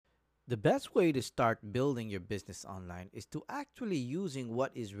The best way to start building your business online is to actually using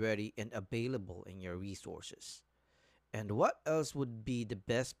what is ready and available in your resources. And what else would be the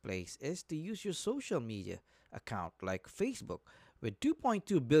best place is to use your social media account like Facebook. With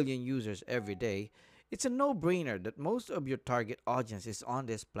 2.2 billion users every day, it's a no-brainer that most of your target audience is on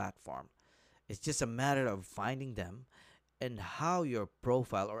this platform. It's just a matter of finding them and how your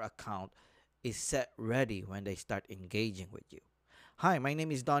profile or account is set ready when they start engaging with you. Hi, my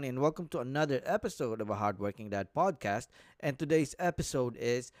name is Donnie, and welcome to another episode of a Hardworking Dad podcast. And today's episode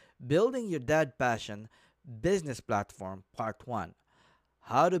is Building Your Dad Passion Business Platform Part 1.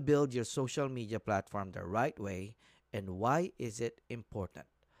 How to build your social media platform the right way and why is it important?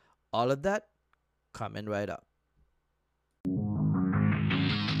 All of that coming right up.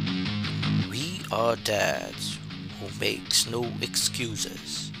 We are dads who makes no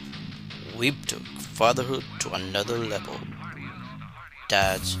excuses. We took fatherhood to another level.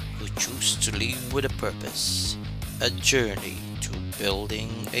 Dads who choose to live with a purpose, a journey to building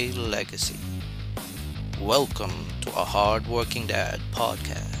a legacy. Welcome to a Hardworking Dad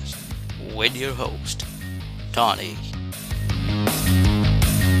podcast with your host, Tony.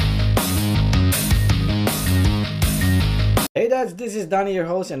 Hey dads, this is Donnie, your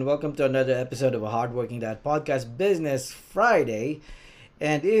host, and welcome to another episode of a Hardworking Dad podcast, Business Friday.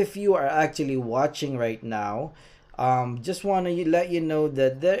 And if you are actually watching right now, just want to let you know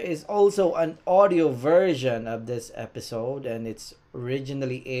that there is also an audio version of this episode, and it's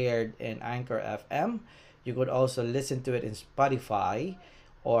originally aired in Anchor FM. You could also listen to it in Spotify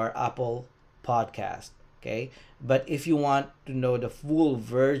or Apple Podcast. Okay, but if you want to know the full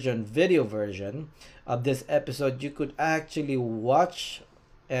version, video version of this episode, you could actually watch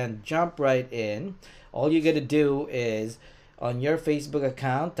and jump right in. All you gotta do is on your Facebook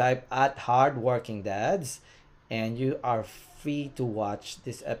account, type at Hardworking Dads, and you are free to watch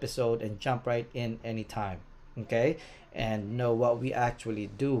this episode and jump right in anytime. Okay, and know what we actually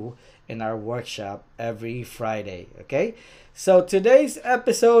do in our workshop every Friday. Okay, so today's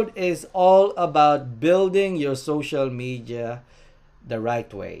episode is all about building your social media the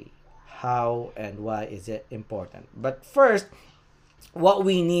right way. How and why is it important? But first, what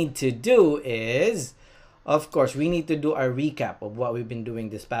we need to do is, of course, we need to do a recap of what we've been doing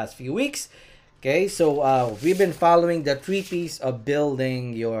this past few weeks. Okay, so we've been following the three P's of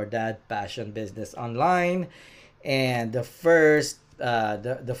building your dad passion business online, and the first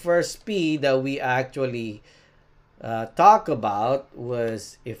P that we actually talk about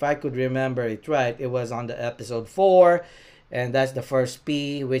was, if I could remember it right, it was on the episode 4, and that's the first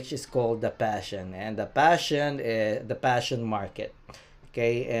P, which is called the passion, and the passion is the passion market.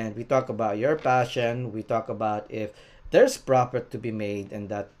 Okay, and we talk about your passion. We talk about if there's profit to be made in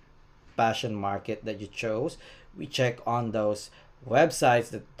that passion market that you chose. We check on those websites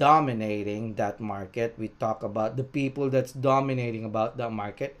that dominating that market. We talk about the people that's dominating about that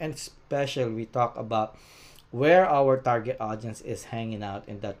market, and especially we talk about where our target audience is hanging out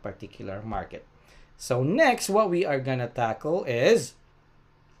in that particular market. So next, what we are gonna tackle is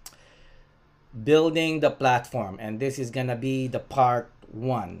building the platform, and this is gonna be the part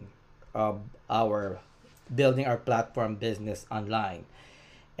 1 of our building our platform business online.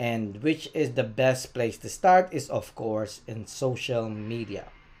 And which is the best place to start is, of course, in social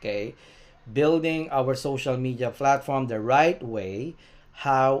media. Okay, building our social media platform the right way.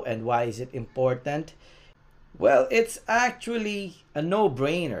 How and why is it important? Well, it's actually a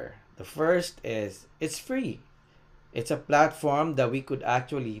no-brainer. The first is it's free. It's a platform that we could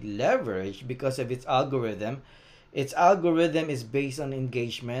actually leverage because of its algorithm. Its algorithm is based on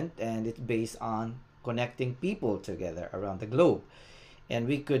engagement, and it's based on connecting people together around the globe. And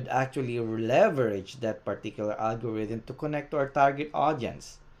we could actually leverage that particular algorithm to connect to our target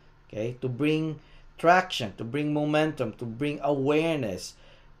audience. Okay, to bring traction, to bring momentum, to bring awareness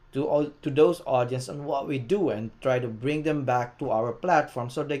to those audience on what we do, and try to bring them back to our platform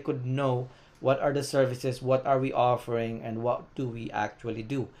so they could know what are the services, what are we offering, and what do we actually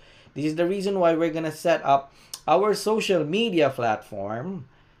do. This is the reason why we're gonna set up our social media platform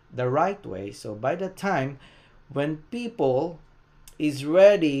the right way, so by the time when people is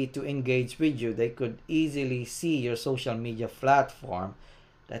ready to engage with you, they could easily see your social media platform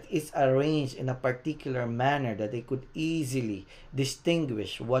that is arranged in a particular manner that they could easily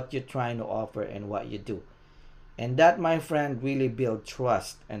distinguish what you're trying to offer and what you do. And that, my friend, really build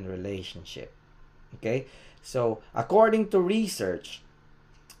trust and relationship. Okay, so according to research,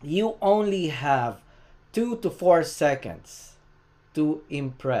 you only have 2 to 4 seconds to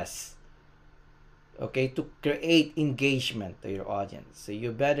impress, okay, to create engagement to your audience. So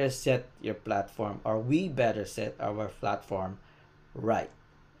you better set your platform, or we better set our platform right.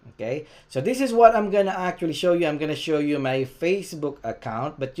 Okay, so this is what I'm gonna actually show you. I'm gonna show you my Facebook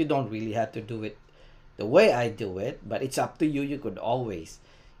account, but you don't really have to do it the way I do it, but it's up to you. You could always,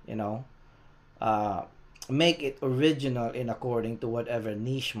 you know, uh, make it original in according to whatever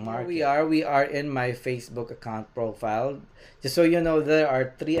niche market. We are in my Facebook account profile. Just so you know, there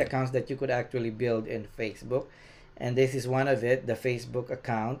are 3 accounts that you could actually build in Facebook, and this is one of it, the Facebook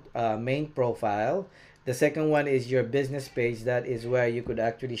account main profile. The second one is your business page. That is where you could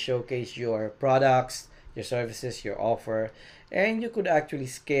actually showcase your products, your services, your offer, and you could actually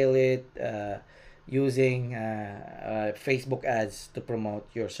scale it using Facebook ads to promote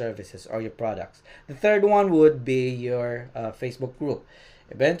your services or your products. The third one would be your Facebook group.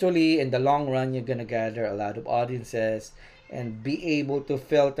 Eventually, in the long run, you're gonna gather a lot of audiences and be able to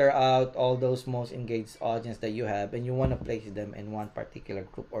filter out all those most engaged audience that you have, and you want to place them in one particular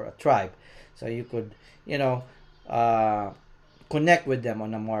group or a tribe, so you could, you know, uh, connect with them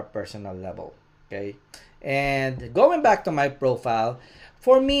on a more personal level. Okay, and going back to my profile,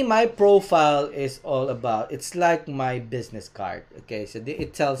 for me, my profile is all about, it's like my business card. Okay, so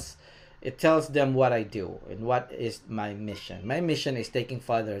it tells them what I do and what is my mission. My mission is taking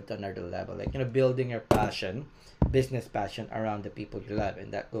father to another level, like, building your passion, business passion around the people you love,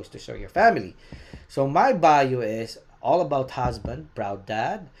 and that goes to show your family. So my bio is all about husband, proud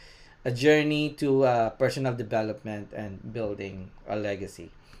dad, a journey to personal development and building a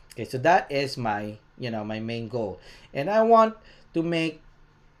legacy. Okay, so that is my, my main goal, and I want to make,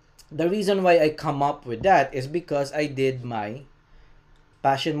 the reason why I come up with that is because I did my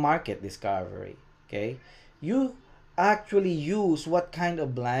passion market discovery. Okay, you actually use what kind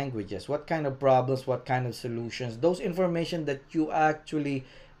of languages, what kind of problems, what kind of solutions, those information that you actually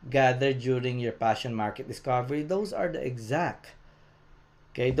gather during your passion market discovery, those are the exact,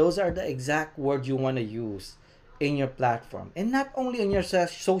 okay, those are the exact words you want to use in your platform, and not only on your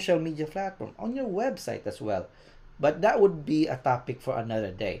social media platform, on your website as well. But that would be a topic for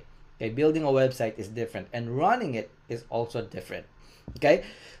another day. Okay, building a website is different, and running it is also different. Okay,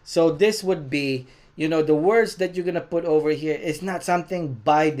 so this would be, the words that you're gonna put over here is not something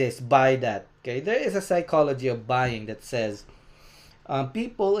buy this, buy that. Okay, there is a psychology of buying that says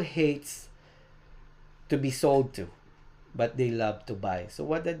people hates to be sold to, but they love to buy. So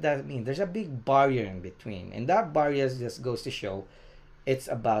what did that mean? There's a big barrier in between, and that barrier just goes to show it's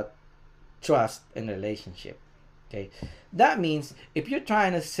about trust and relationship. Okay, that means if you're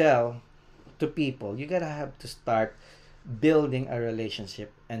trying to sell to people, you gotta have to start building a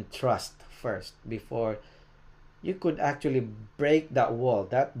relationship and trust first before you could actually break that wall,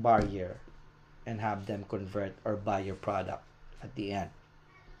 that barrier, and have them convert or buy your product at the end.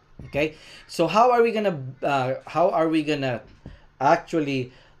 Okay, so how are we gonna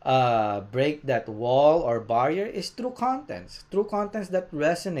actually break that wall or barrier? Is through contents that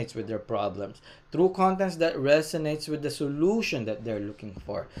resonates with their problems, through contents that resonates with the solution that they're looking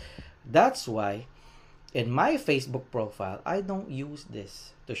for. That's why in my Facebook profile, I don't use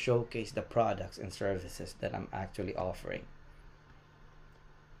this to showcase the products and services that I'm actually offering.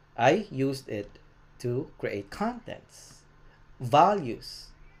 I used it to create contents, values,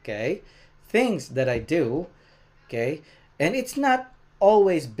 okay, things that I do, okay, and it's not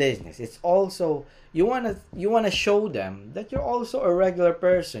always business. It's also, you wanna show them that you're also a regular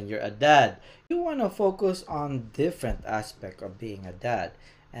person. You're a dad. You wanna focus on different aspect of being a dad,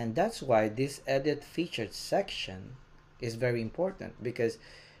 and that's why this edit featured section is very important, because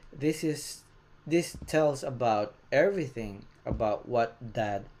this is this tells about everything about what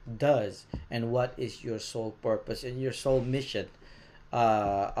dad does and what is your sole purpose and your sole mission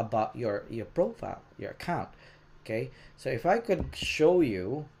about your profile, your account. Okay, so if I could show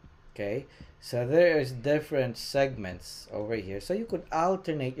you, okay, so there's different segments over here, so you could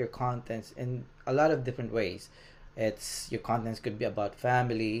alternate your contents in a lot of different ways. It's your contents could be about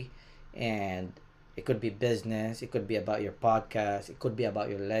family, and it could be business, it could be about your podcast, it could be about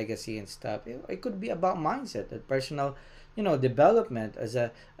your legacy and stuff. It could be about mindset and personal, development as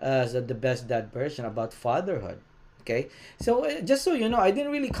the best dad version, about fatherhood. Okay, so just so you know, I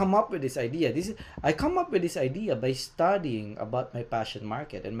didn't really come up with this idea. I come up with this idea by studying about my passion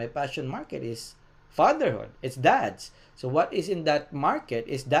market, and my passion market is fatherhood. It's dads. So what is in that market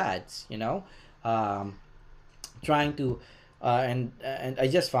is dads. Um, trying to and I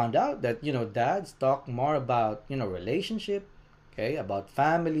just found out that dads talk more about relationship, okay, about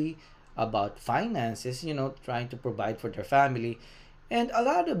family, about finances, trying to provide for their family. And a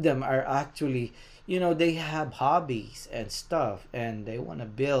lot of them are actually, they have hobbies and stuff, and they want to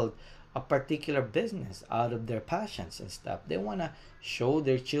build a particular business out of their passions and stuff. They want to show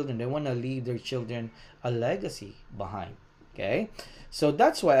their children, they want to leave their children a legacy behind. Okay, so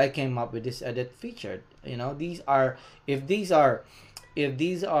that's why I came up with this edit feature. You know, these are if these are if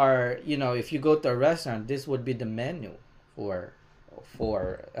these are you know, if you go to a restaurant, this would be the menu for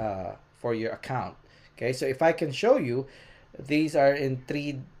for your account. Okay, so if I can show you, these are in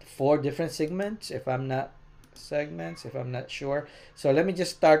four different segments. If I'm not sure. So let me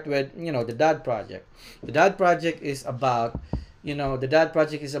just start with, you know, the Dad Project. The Dad Project is about, you know, the Dad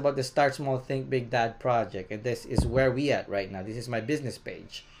Project is about the Start Small Think Big Dad Project, and this is where we at right now. This is my business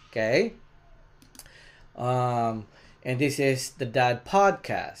page. Okay. um and this is the Dad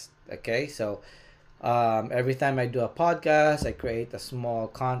Podcast. Okay, so every time I do a podcast, I create a small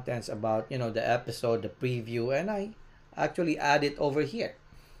contents about, you know, the episode, the preview, and I actually add it over here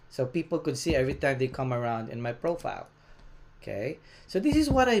so people could see every time they come around in my profile. Okay, so this is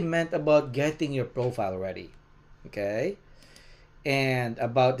what I meant about getting your profile ready. Okay, and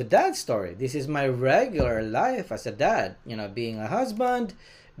about the dad story, this is my regular life as a dad, you know, being a husband,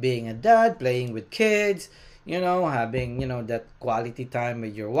 being a dad, playing with kids, you know, having, you know, that quality time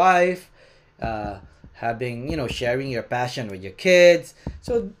with your wife, uh, having, you know, sharing your passion with your kids.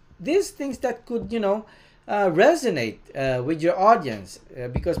 So these things that could, you know, resonate with your audience,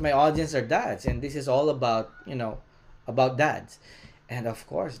 because my audience are dads, and this is all about, you know, about dads. And of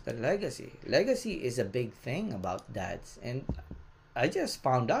course, the legacy is a big thing about dads. And I just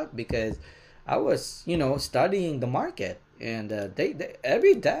found out because I was, you know, studying the market, and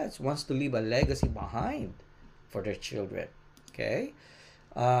every dad wants to leave a legacy behind for their children. Okay.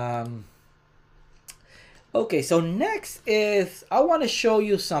 Um, okay. So next is I want to show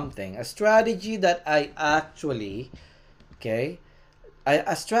you something, a strategy that I actually, okay,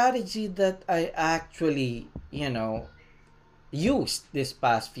 a strategy that I actually, you know, used this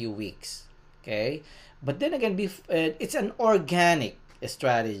past few weeks. Okay, but then again, it's an organic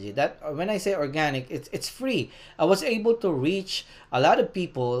strategy. That when I say organic, it's free. I was able to reach a lot of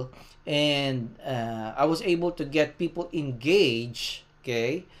people, and I was able to get people engaged.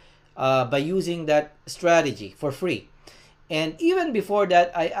 Okay, by using that strategy for free. And even before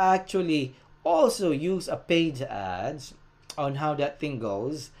that, I actually also use a paid ads on how that thing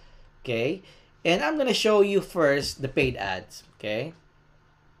goes. Okay, and I'm gonna show you first the paid ads. Okay.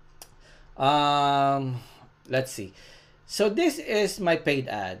 um let's see. So this is my paid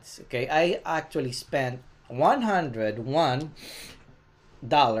ads. Okay, I actually spent $101,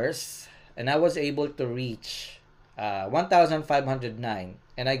 and I was able to reach 1509,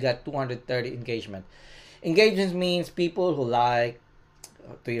 and I got 230 engagements. Means people who like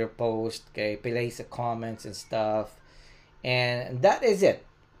to your post, okay, place the comments and stuff, and that is it.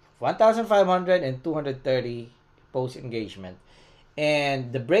 1500 and 230 post engagement.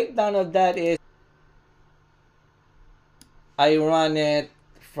 And the breakdown of that is I run it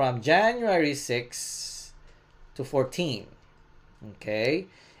from January 6 to 14. Okay,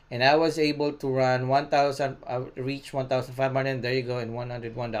 and I was able to run 1000, reach 1500. There you go, and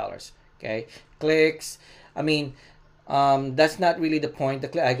 $101. Okay, clicks. I mean, that's not really the point.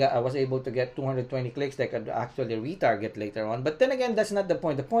 I was able to get 220 clicks that I could actually retarget later on. But then again, that's not the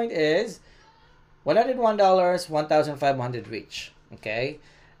point. The point is $101, 1500 reach. Okay.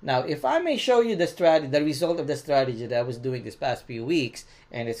 Now, if I may show you the result of the strategy that I was doing this past few weeks,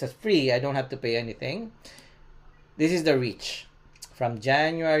 and it's free, I don't have to pay anything. This is the reach from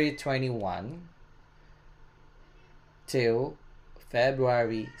January 21 till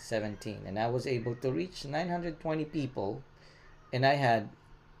February 17, and I was able to reach 920 people, and I had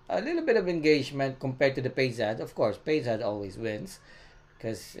a little bit of engagement compared to the paid ad. Of course, paid ad always wins,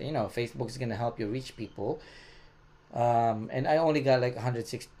 because, you know, Facebook is gonna help you reach people. And I only got like around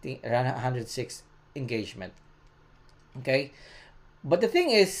 106 engagement. Okay, but the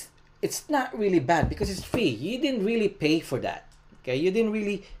thing is, it's not really bad because it's free. You didn't really pay for that. Okay, you didn't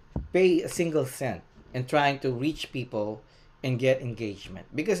really pay a single cent in trying to reach people and get engagement,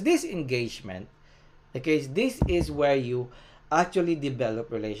 because this engagement, okay, this is where you actually develop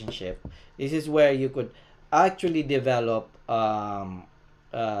relationship. This is where you could actually develop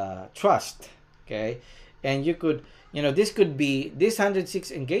trust. Okay, and you could, you know, this could be this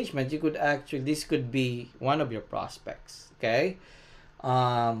 106 engagement. You could actually, this could be one of your prospects. Okay,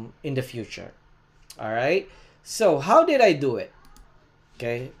 in the future. All right. So how did I do it?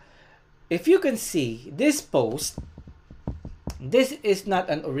 Okay, if you can see this post, this is not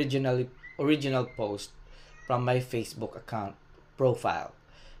an original post from my Facebook account profile.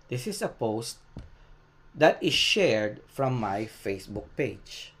 This is a post that is shared from my Facebook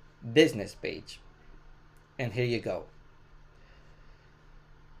page, business page. And here you go.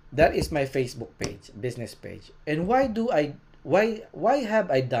 That is my Facebook page, business page. And why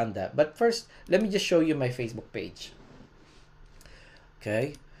have I done that? But first, let me just show you my Facebook page.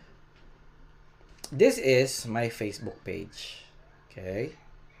 Okay. This is my Facebook page. Okay.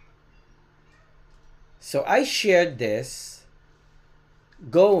 So I shared this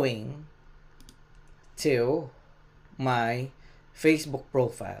going to my Facebook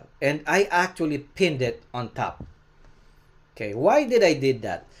profile, and I actually pinned it on top. Okay, why did I did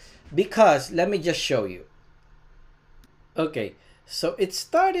that? Because let me just show you. Okay, so it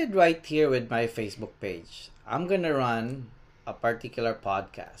started right here with my Facebook page. I'm gonna run a particular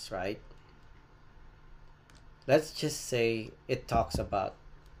podcast, right? Let's just say it talks about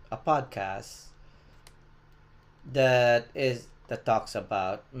a podcast that talks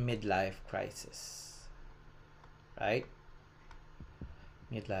about midlife crisis, right?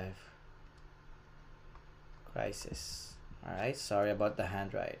 Midlife crisis. All right, sorry about the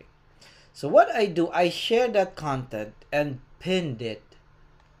handwriting. So what I do, I share that content and pinned it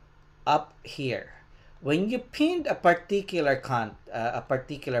up here. When you pinned a particular a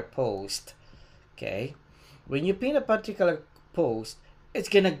particular post, okay, when you pin a particular post, it's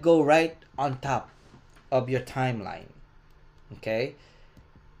gonna go right on top of your timeline. Okay,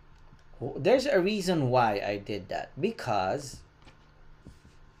 there's a reason why I did that, because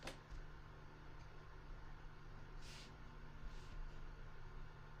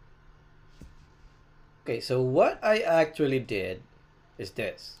okay, so what I actually did is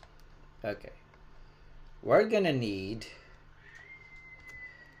this. Okay, we're gonna need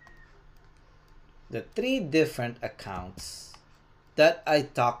the 3 different accounts that I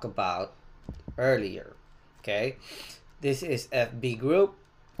talked about earlier. Okay, this is FB group,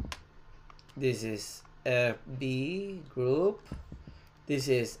 this is FB group, this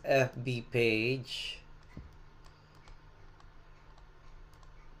is FB page,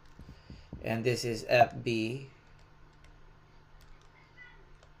 and this is FB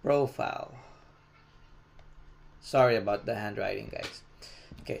profile. Sorry about the handwriting, guys.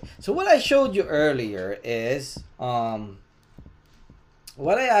 Okay, so what I showed you earlier is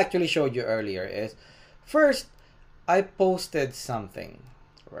what I actually showed you earlier is, first I posted something,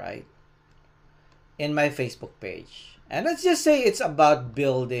 right, in my Facebook page. And let's just say it's about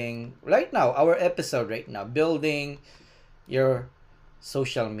building, right now, our episode right now, building your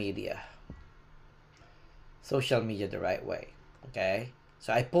social media. Social media the right way. Okay?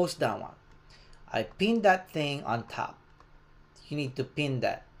 So I post that one. I pin that thing on top. You need to pin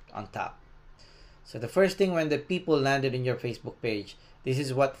that on top. So the first thing when the people landed in your Facebook page, this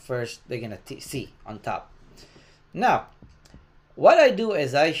is what first they're gonna see on top. Now, what I do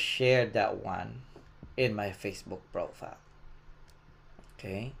is I share that one in my Facebook profile.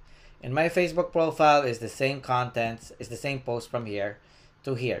 Okay? In my Facebook profile is the same contents, is the same post from here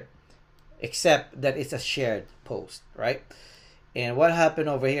to here, except that it's a shared post, right? And what happened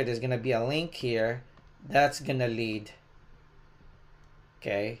over here, there's gonna be a link here that's gonna lead,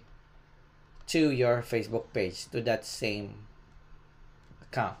 okay, to your Facebook page, to that same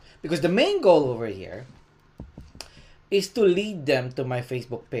account. Because the main goal over here is to lead them to my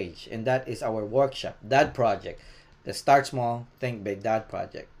Facebook page, and that is our workshop, that project, the Start Small, Think Big, that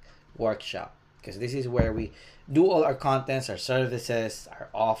project workshop. Because this is where we do all our contents, our services, our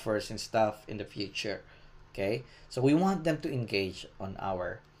offers and stuff in the future. Okay, so we want them to engage on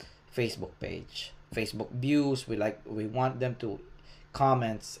our Facebook page, Facebook views. We want them to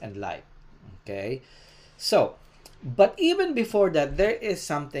comments and like. Okay, so but even before that, there is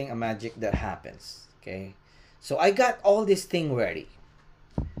something, a magic that happens. Okay, so I got all this thing ready,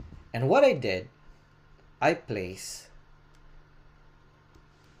 and what I did, I place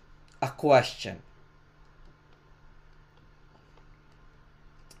a question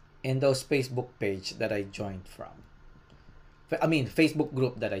in those Facebook page that I joined from. I mean, Facebook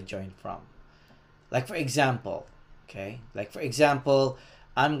group that I joined from. Like for example, okay, like for example,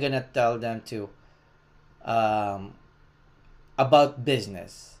 I'm gonna tell them to about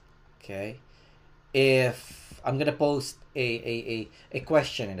business. Okay, if I'm gonna post a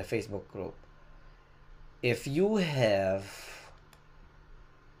question in the Facebook group, if you have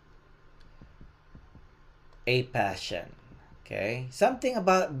a passion, okay, something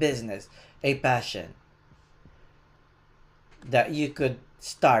about business, a passion that you could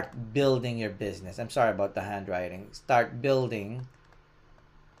start building your business. I'm sorry about the handwriting. Start building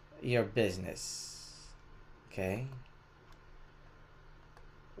your business. Okay,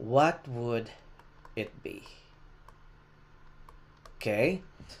 what would it be? Okay,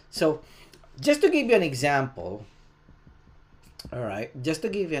 so just to give you an example, all right, just to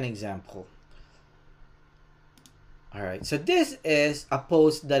give you an example, all right, so this is a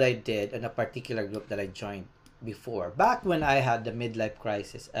post that I did in a particular group that I joined before, back when I had the midlife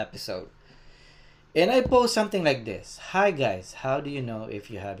crisis episode. And I post something like this: "Hi guys, how do you know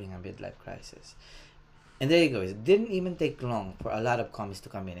if you're having a midlife crisis?" And there you go. It didn't even take long for a lot of comments to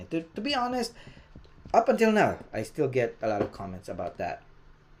come in. And to be honest, up until now, I still get a lot of comments about that.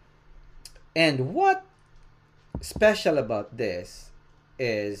 And what special about this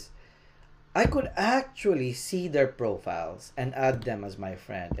is I could actually see their profiles and add them as my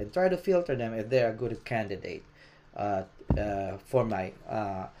friend and try to filter them if they're a good candidate uh, for my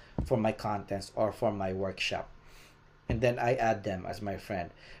contents or for my workshop. And then I add them as my friend.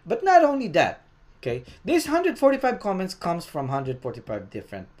 But not only that, okay, this 145 comments comes from 145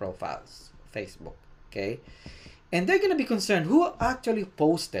 different profiles, Facebook, okay? And they're going to be concerned who actually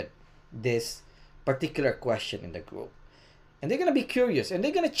posted this particular question in the group. And they're going to be curious and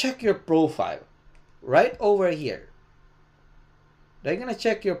they're going to check your profile right over here. They're going to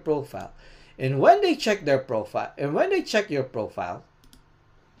check your profile. And when they check their profile, and when they check your profile,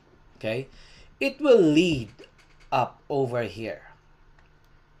 okay, it will lead up over here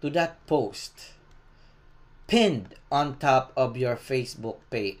to that post pinned on top of your Facebook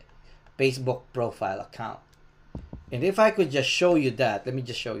page, Facebook profile account. And if I could just show you that, let me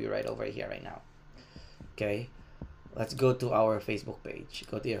just show you right over here right now. Okay, let's go to our Facebook page.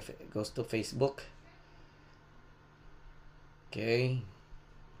 Goes to Facebook. Okay,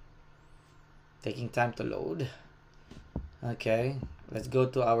 taking time to load. Okay, let's go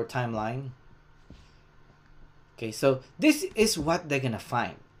to our timeline. Okay, so this is what they're gonna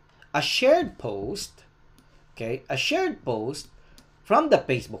find: a shared post. Okay, a shared post from the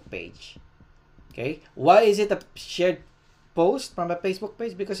Facebook page. Okay, why is it a shared post from a Facebook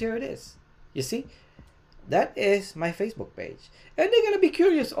page? Because here it is. You see, that is my Facebook page. And they're going to be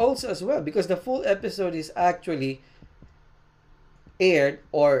curious also as well, because the full episode is actually aired,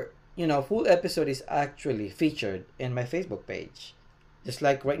 or, you know, full episode is actually featured in my Facebook page. Just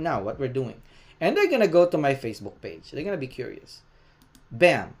like right now, what we're doing. And they're going to go to my Facebook page. They're going to be curious.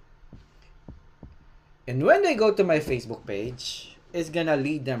 Bam. And when they go to my Facebook page, it's going to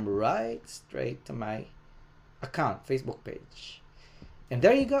lead them right straight to my account, Facebook page. And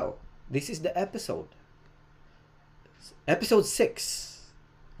there you go. This is the episode. Episode 6.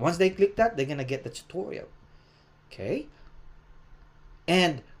 Once they click that, they're going to get the tutorial. Okay?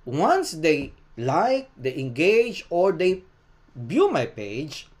 And once they like, they engage, or they view my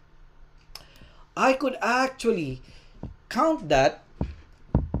page, I could actually count that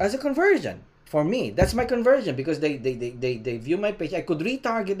as a conversion. For me, that's my conversion, because they view my page. I could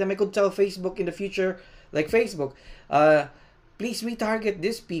retarget them. I could tell Facebook in the future, like Facebook, please retarget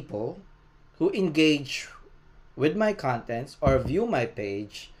these people who engage with my contents or view my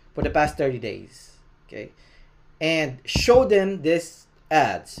page for the past 30 days. Okay, and show them this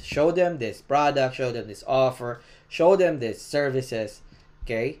ads, show them this product, show them this offer, show them this services.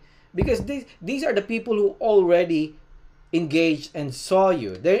 Okay, because these are the people who already engaged and saw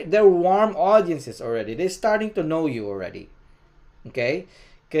you. They're warm audiences already. They're starting to know you already. Okay,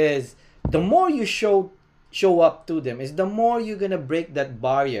 because the more you show up to them, is the more you're gonna break that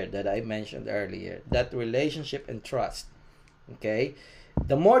barrier that I mentioned earlier, that relationship and trust. Okay,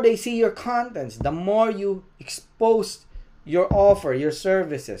 the more they see your contents, the more you expose your offer, your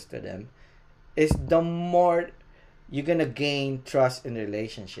services to them, is the more you're gonna gain trust in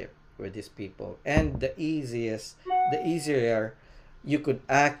relationship with these people. And the easier you could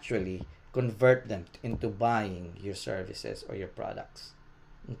actually convert them into buying your services or your products.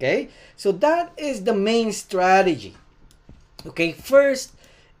 Okay, so that is the main strategy. Okay, first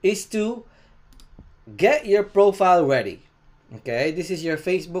is to get your profile ready. Okay, this is your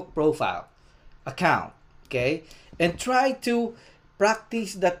Facebook profile account. Okay, and try to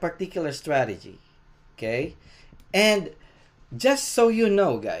practice that particular strategy. Okay, and just so you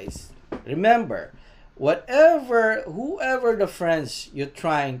know, guys, remember, whoever the friends you're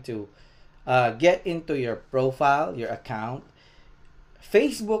trying to get into your profile, your account,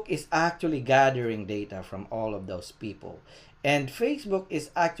 Facebook is actually gathering data from all of those people. And Facebook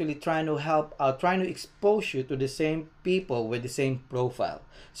is actually trying to help out, trying to expose you to the same people with the same profile.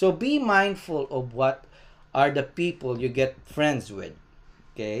 So be mindful of what are the people you get friends with.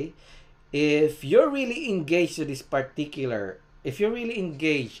 Okay? If you're really engaged to this particular, if you're really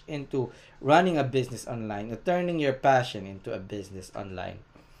engaged into running a business online or turning your passion into a business online,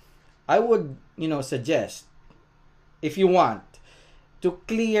 I would, suggest, if you want, to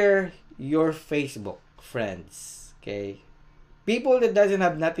clear your Facebook friends. Okay? People that doesn't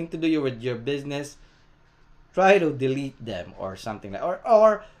have nothing to do with your business, try to delete them or something like,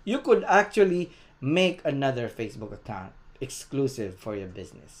 or you could actually make another Facebook account exclusive for your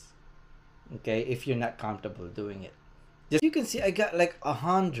business. Okay, if you're not comfortable doing it. Just you can see I got like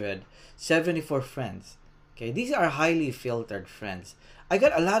 174 friends. Okay, these are highly filtered friends. I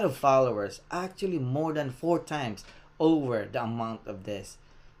got a lot of followers, actually more than 4 times over the amount of this.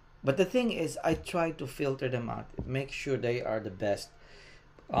 But the thing is, I try to filter them out, make sure they are the best.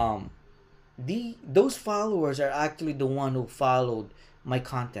 Um, those followers are actually the one who followed my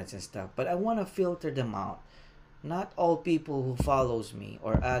contents and stuff. But I want to filter them out. Not all people who follows me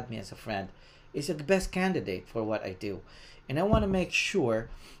or add me as a friend is the best candidate for what I do. And I want to make sure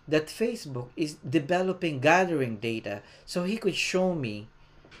that Facebook is developing gathering data so he could show me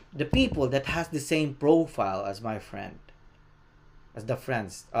the people that has the same profile as my friend, as the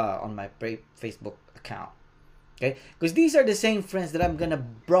friends on my Facebook account. Okay, because these are the same friends that I'm gonna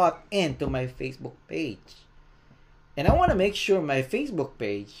brought into my Facebook page, and I want to make sure my Facebook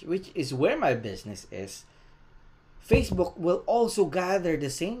page, which is where my business is, Facebook will also gather the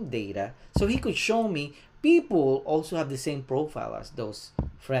same data so he could show me people also have the same profile as those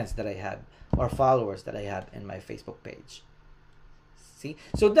friends that I had or followers that I had in my Facebook page. See?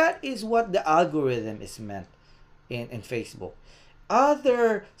 So that is what the algorithm is meant in Facebook.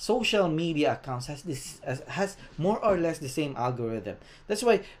 Other social media accounts has more or less the same algorithm. That's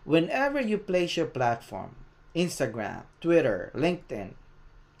why whenever you place your platform, Instagram, Twitter, LinkedIn,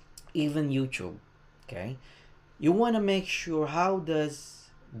 even YouTube, okay, you want to make sure how does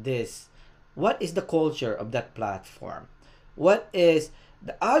this, what is the culture of that platform, what is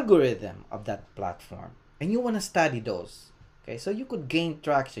the algorithm of that platform, and you want to study those. Okay, so you could gain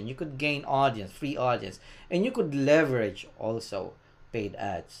traction, you could gain audience, free audience, and you could leverage also paid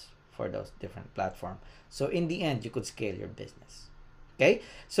ads for those different platforms. So in the end, you could scale your business. Okay,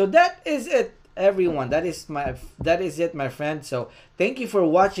 so that is it, everyone. That is it, my friend. So thank you for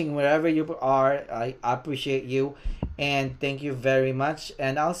watching wherever you are. I appreciate you, and thank you very much.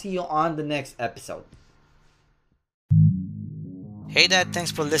 And I'll see you on the next episode. Hey Dad,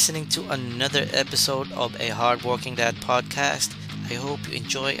 thanks for listening to another episode of a Hardworking Dad podcast. I hope you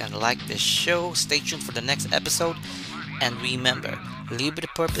enjoy and like this show. Stay tuned for the next episode. And remember, live with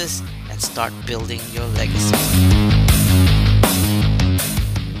a purpose and start building your legacy.